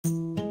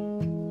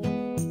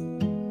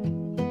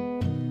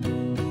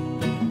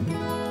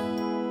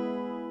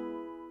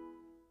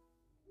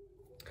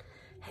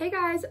Hey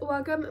guys,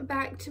 welcome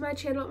back to my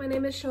channel. My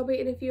name is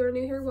Shelby, and if you are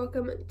new here,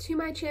 welcome to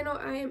my channel.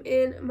 I am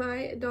in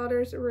my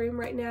daughter's room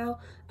right now.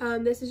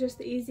 This is just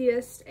the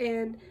easiest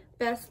and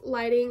best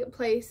lighting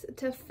place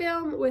to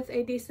film with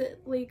a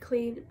decently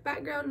clean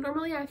background.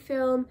 Normally I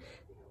film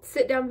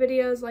sit-down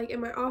videos like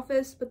in my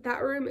office, but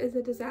that room is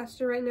a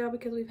disaster right now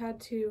because we've had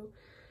to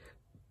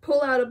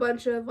pull out a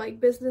bunch of like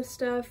business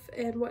stuff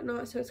and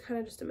whatnot, so it's kind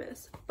of just a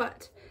mess.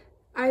 But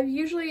I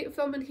usually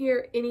film in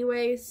here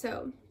anyway,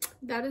 so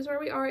that is where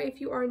we are. If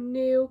you are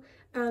new,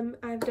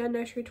 I've done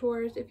nursery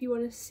tours. If you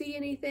want to see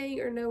anything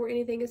or know where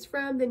anything is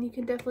from, then you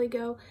can definitely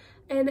go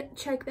and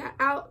check that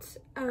out.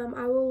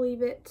 I will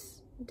leave it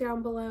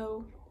down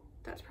below.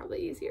 That's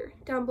probably easier.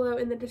 Down below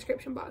in the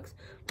description box.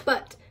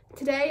 But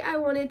today I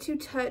wanted to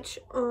touch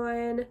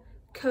on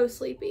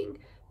co-sleeping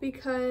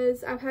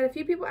because I've had a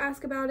few people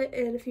ask about it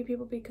and a few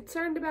people be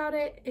concerned about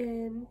it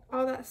and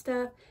all that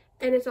stuff.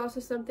 And it's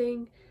also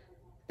something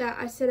that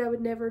I said I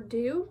would never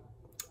do.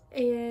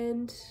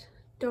 And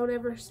don't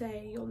ever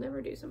say you'll never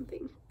do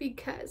something,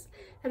 because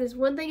that is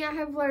one thing I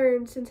have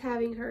learned since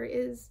having her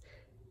is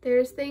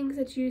there's things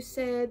that you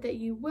said that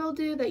you will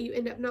do that you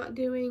end up not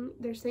doing.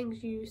 There's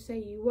things you say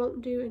you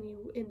won't do and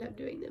you end up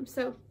doing them.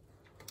 So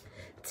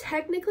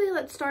technically,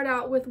 let's start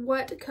out with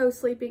what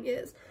co-sleeping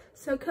is.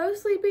 So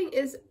co-sleeping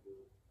is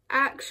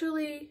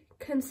actually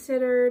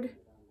considered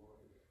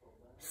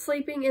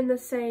sleeping in the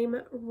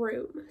same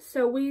room.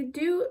 So we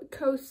do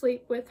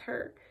co-sleep with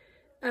her.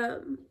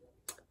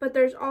 But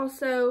there's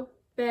also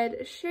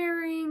bed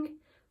sharing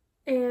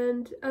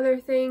and other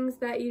things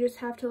that you just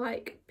have to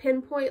like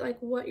pinpoint like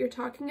what you're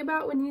talking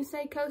about when you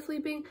say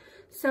co-sleeping.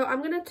 So I'm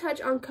going to touch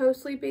on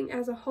co-sleeping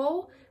as a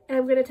whole, and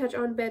I'm going to touch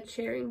on bed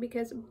sharing,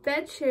 because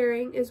bed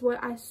sharing is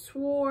what I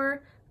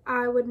swore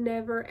I would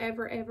never,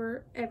 ever,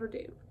 ever, ever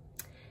do.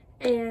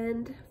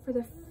 And for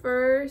the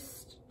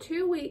first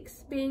 2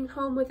 weeks being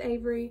home with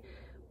Avery,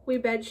 we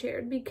bed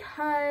shared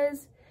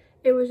because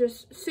it was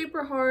just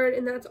super hard,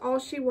 and that's all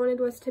she wanted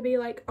was to be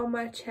like on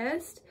my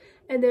chest,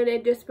 and then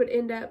it just would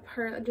end up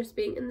her just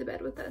being in the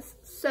bed with us.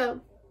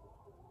 So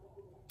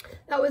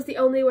that was the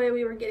only way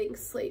we were getting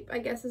sleep, I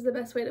guess is the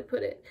best way to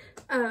put it.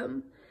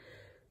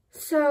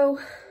 So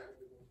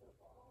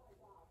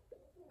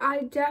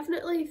I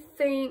definitely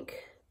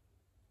think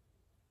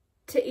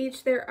to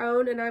each their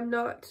own, and I'm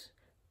not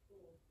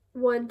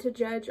one to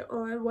judge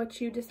on what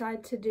you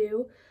decide to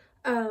do,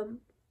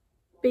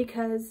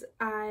 because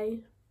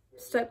I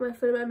stuck my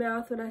foot in my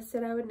mouth when I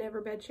said I would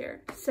never bed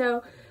share.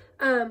 So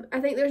I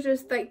think there's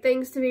just like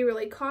things to be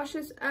really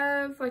cautious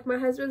of. Like, my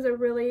husband's a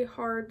really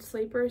hard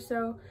sleeper,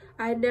 so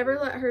I never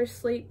let her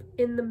sleep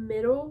in the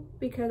middle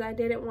because I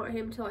didn't want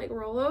him to like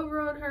roll over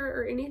on her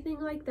or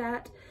anything like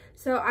that.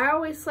 So I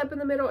always slept in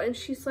the middle and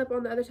she slept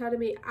on the other side of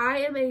me. I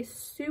am a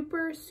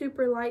super,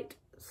 super light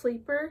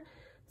sleeper,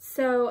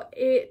 so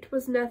it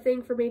was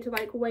nothing for me to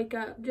like wake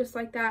up just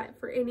like that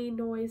for any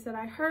noise that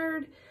I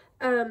heard.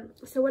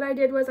 So what I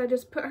did was I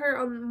just put her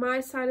on my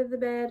side of the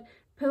bed.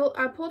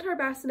 I pulled her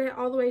bassinet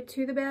all the way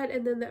to the bed,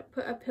 and then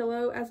put a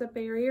pillow as a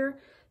barrier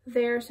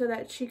there so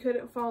that she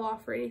couldn't fall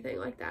off or anything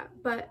like that.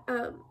 But,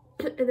 and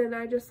then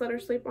I just let her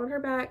sleep on her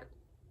back,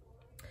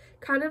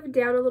 kind of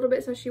down a little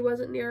bit so she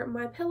wasn't near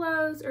my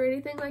pillows or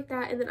anything like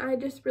that. And then I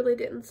just really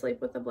didn't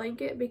sleep with a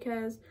blanket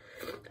because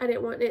I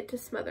didn't want it to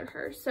smother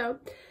her. So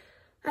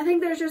I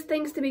think there's just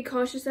things to be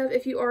cautious of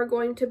if you are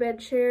going to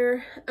bed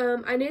share.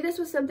 I knew this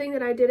was something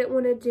that I didn't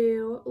want to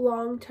do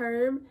long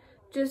term,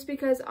 just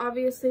because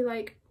obviously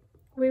like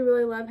we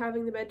really love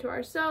having the bed to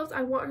ourselves.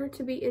 I want her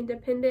to be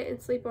independent and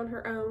sleep on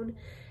her own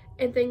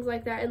and things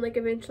like that. And like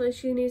eventually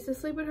she needs to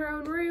sleep in her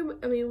own room.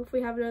 I mean, if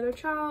we have another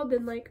child,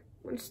 then like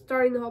we're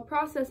starting the whole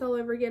process all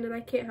over again, and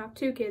I can't have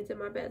 2 kids in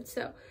my bed.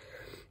 So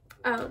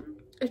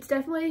it's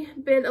definitely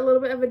been a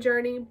little bit of a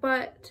journey,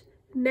 but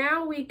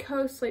now we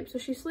co-sleep. So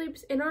she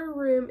sleeps in our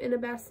room in a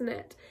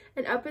bassinet,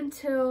 and up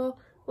until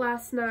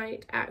last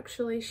night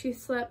actually she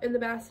slept in the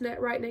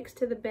bassinet right next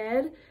to the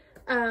bed.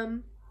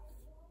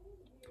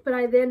 But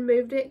I then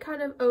moved it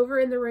kind of over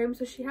in the room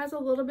so she has a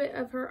little bit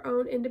of her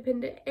own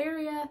independent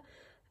area,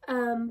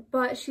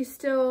 but she's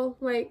still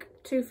like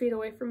 2 feet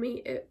away from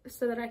me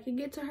so that I can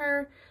get to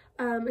her.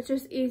 It's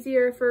just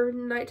easier for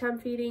nighttime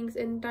feedings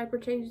and diaper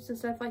changes and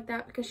stuff like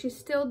that, because she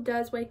still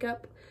does wake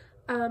up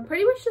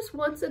pretty much just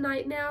once a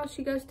night now.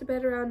 She goes to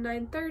bed around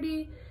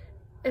 9:30.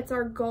 It's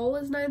our goal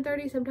is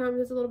 9:30.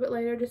 Sometimes it's a little bit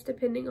later, just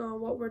depending on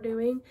what we're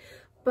doing.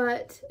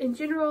 But in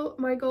general,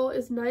 my goal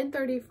is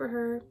 9:30 for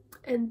her.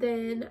 And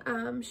then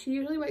she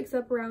usually wakes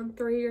up around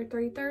 3 or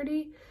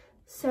 3:30.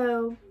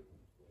 So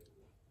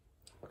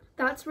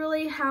that's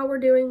really how we're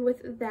doing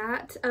with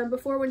that.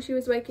 Before, when she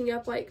was waking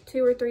up like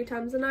 2 or 3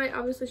 times a night,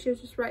 obviously she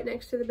was just right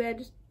next to the bed.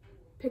 Just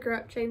pick her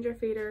up, change her,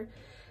 feed her,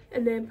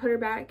 and then put her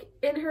back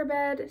in her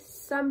bed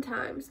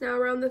sometimes. Now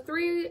around the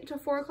 3 to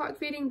 4 o'clock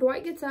feeding,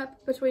 Dwight gets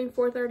up between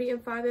 4:30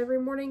 and 5 every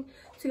morning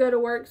to go to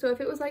work. So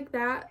if it was like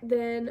that,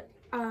 then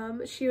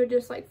she would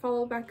just like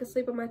fall back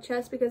asleep on my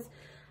chest, because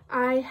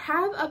I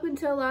have up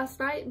until last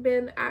night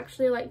been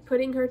actually like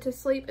putting her to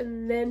sleep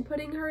and then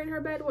putting her in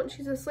her bed once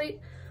she's asleep.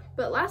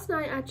 But last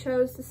night I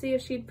chose to see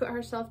if she'd put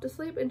herself to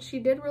sleep, and she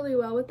did really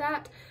well with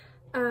that.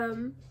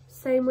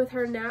 Same with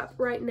her nap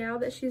right now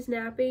that she's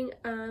napping.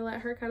 I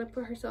let her kind of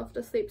put herself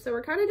to sleep. So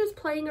we're kind of just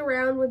playing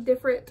around with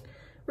different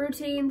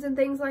routines and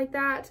things like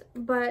that,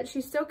 but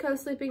she's still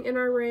co-sleeping in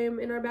our room,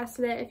 in our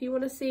bassinet. If you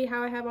want to see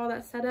how I have all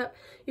that set up,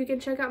 you can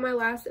check out my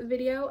last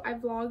video. I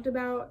vlogged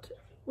about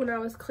when I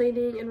was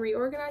cleaning and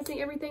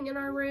reorganizing everything in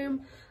our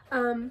room.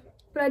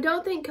 But I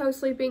don't think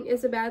co-sleeping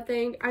is a bad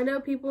thing. I know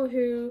people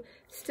who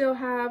still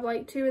have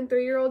like 2- and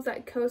 3-year-olds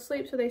that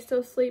co-sleep, so they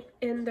still sleep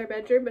in their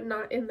bedroom but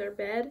not in their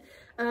bed.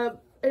 And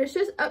it's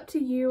just up to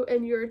you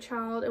and your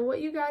child and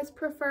what you guys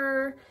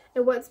prefer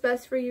and what's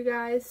best for you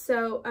guys.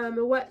 So and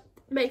what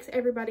makes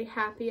everybody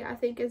happy, I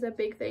think, is a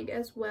big thing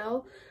as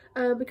well.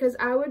 Because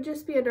I would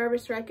just be a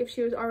nervous wreck if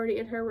she was already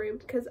in her room,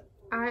 because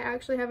I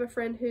actually have a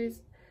friend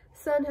whose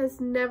son has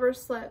never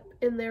slept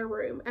in their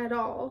room at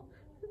all,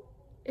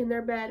 in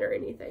their bed or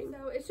anything.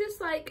 So it's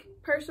just like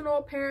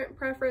personal parent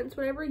preference,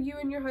 whatever you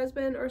and your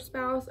husband or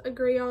spouse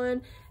agree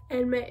on,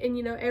 and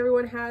you know,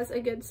 everyone has a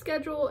good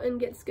schedule and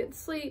gets good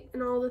sleep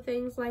and all the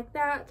things like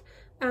that.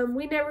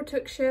 We never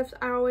took shifts.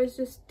 I always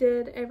just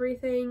did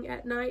everything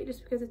at night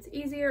just because it's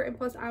easier, and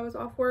plus I was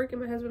off work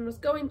and my husband was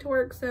going to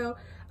work, so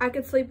I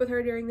could sleep with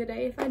her during the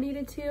day if I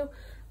needed to.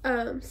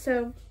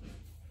 So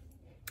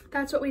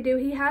that's what we do.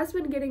 He has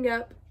been getting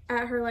up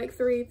at her like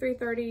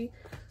 3:30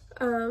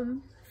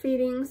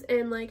 feedings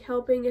and like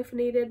helping if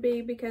needed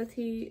be, because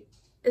he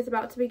is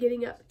about to be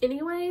getting up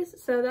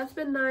anyways. So that's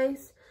been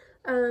nice,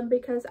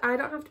 because I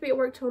don't have to be at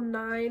work till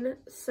 9,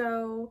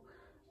 so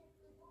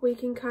we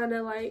can kind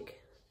of like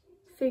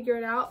figure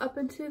it out up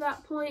until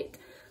that point.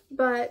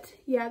 But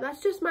yeah,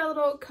 that's just my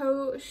little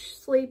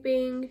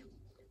co-sleeping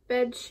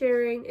bed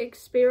sharing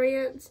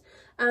experience.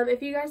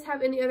 If you guys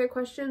have any other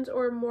questions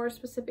or more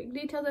specific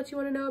details that you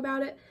want to know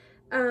about it,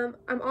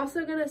 I'm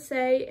also gonna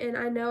say, and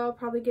I know I'll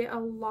probably get a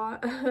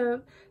lot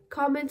of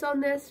comments on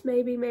this,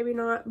 maybe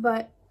not,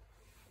 but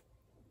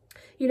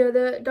you know,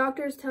 the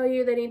doctors tell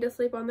you they need to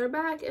sleep on their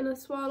back in a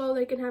swaddle,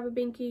 they can have a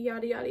binky,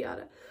 yada yada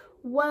yada.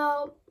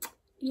 Well,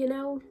 you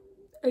know,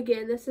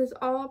 again, this is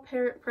all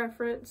parent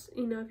preference.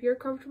 You know, if you're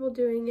comfortable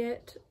doing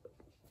it,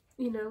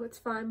 you know, it's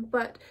fine.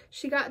 But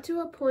she got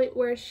to a point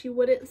where she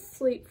wouldn't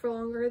sleep for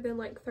longer than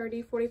like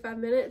 30-45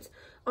 minutes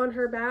on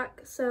her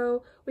back.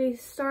 So we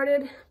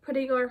started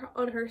putting her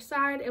on her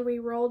side, and we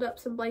rolled up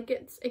some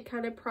blankets and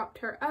kind of propped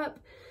her up.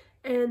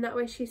 And that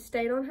way she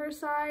stayed on her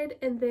side.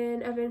 And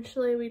then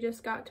eventually we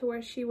just got to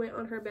where she went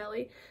on her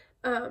belly.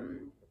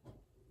 That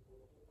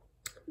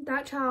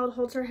child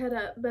holds her head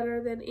up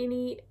better than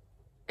any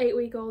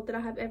 8-week-old that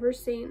I have ever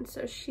seen.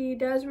 So she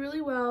does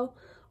really well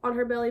on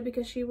her belly,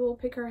 because she will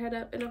pick her head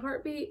up in a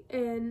heartbeat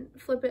and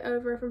flip it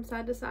over from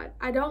side to side.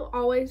 I don't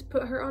always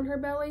put her on her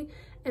belly,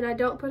 and I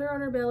don't put her on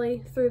her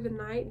belly through the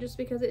night just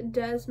because it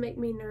does make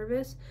me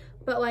nervous.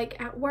 But like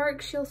at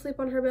work, she'll sleep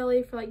on her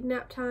belly for like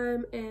nap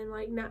time, and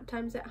like nap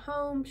times at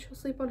home, she'll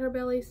sleep on her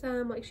belly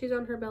some. Like she's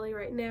on her belly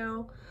right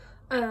now.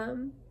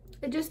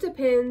 It just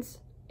depends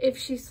if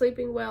she's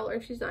sleeping well or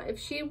if she's not. If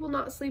she will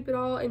not sleep at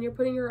all and you're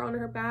putting her on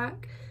her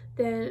back,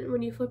 then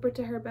when you flip her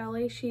to her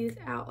belly, she's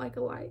out like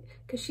a light,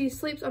 because she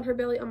sleeps on her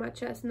belly on my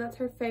chest, and that's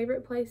her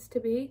favorite place to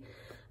be.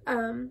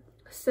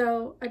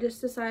 So I just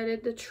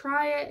decided to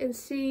try it and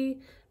see,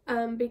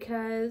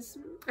 because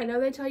I know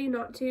they tell you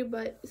not to,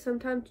 but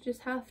sometimes you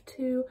just have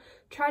to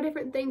try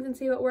different things and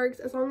see what works.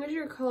 As long as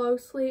you're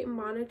closely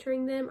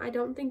monitoring them, I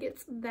don't think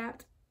it's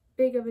that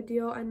big of a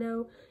deal. I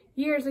know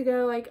years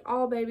ago, like,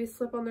 all babies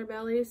slip on their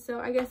bellies,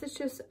 so I guess it's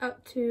just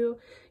up to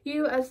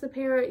you as the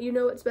parent. You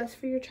know what's best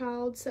for your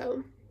child.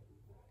 So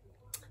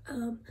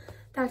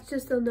that's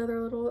just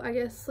another little, I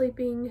guess,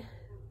 sleeping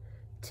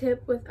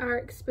tip with our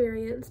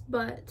experience.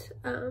 But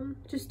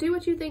just do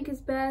what you think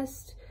is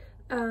best.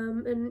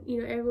 And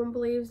you know, everyone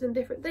believes in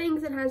different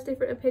things and has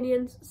different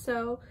opinions,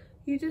 so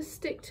you just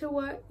stick to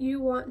what you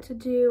want to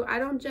do. I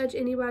don't judge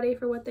anybody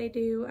for what they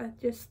do. I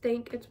just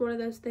think it's one of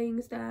those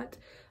things that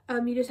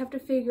you just have to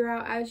figure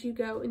out as you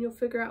go, and you'll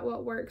figure out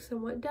what works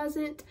and what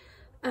doesn't.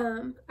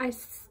 I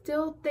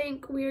still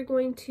think we are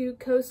going to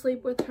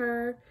co-sleep with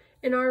her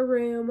in our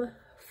room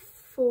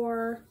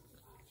for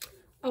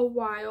a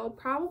while,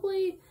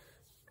 probably.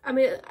 I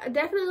mean,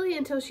 definitely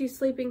until she's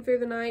sleeping through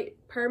the night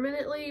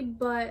permanently,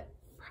 but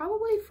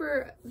probably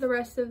for the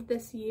rest of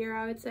this year,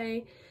 I would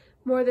say,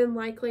 more than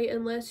likely,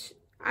 unless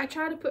I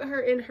try to put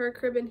her in her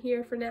crib in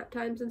here for nap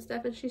times and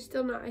stuff, and she's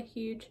still not a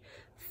huge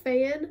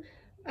fan.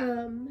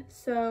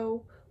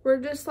 So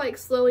we're just like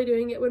slowly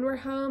doing it. When we're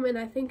home and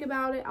I think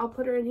about it, I'll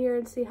put her in here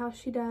and see how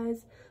she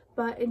does.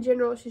 But in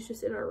general, she's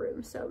just in our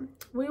room. So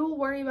we will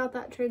worry about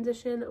that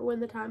transition when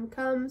the time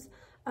comes.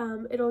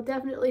 It'll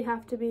definitely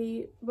have to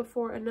be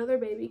before another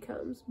baby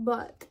comes.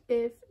 But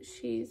if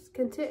she's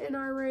content in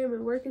our room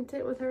and we're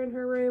content with her in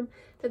her room,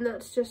 then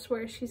that's just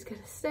where she's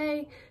going to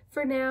stay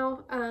for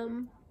now.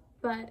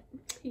 But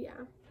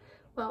yeah,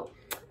 well,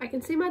 I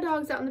can see my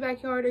dogs out in the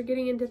backyard are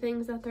getting into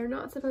things that they're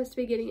not supposed to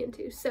be getting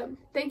into. So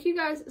thank you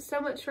guys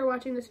so much for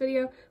watching this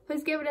video.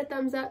 Please give it a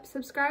thumbs up.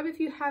 Subscribe if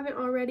you haven't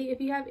already.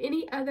 If you have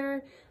any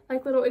other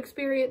like little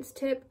experience,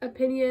 tip,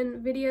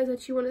 opinion videos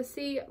that you want to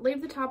see,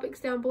 leave the topics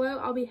down below.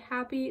 I'll be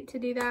happy to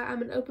do that.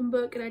 I'm an open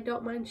book and I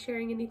don't mind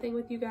sharing anything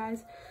with you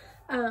guys.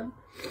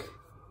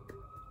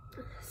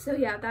 So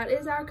yeah, that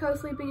is our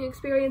co-sleeping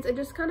experience. I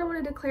just kind of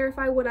wanted to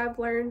clarify what I've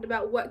learned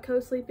about what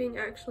co-sleeping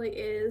actually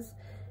is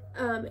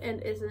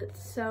and isn't.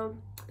 So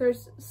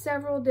there's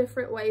several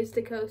different ways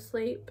to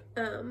co-sleep,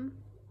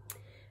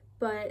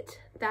 but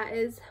that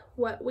is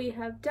what we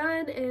have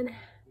done and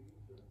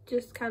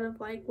just kind of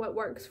like what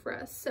works for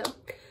us. So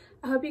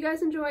I hope you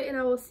guys enjoy and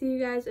I will see you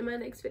guys in my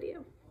next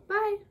video.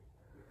 Bye!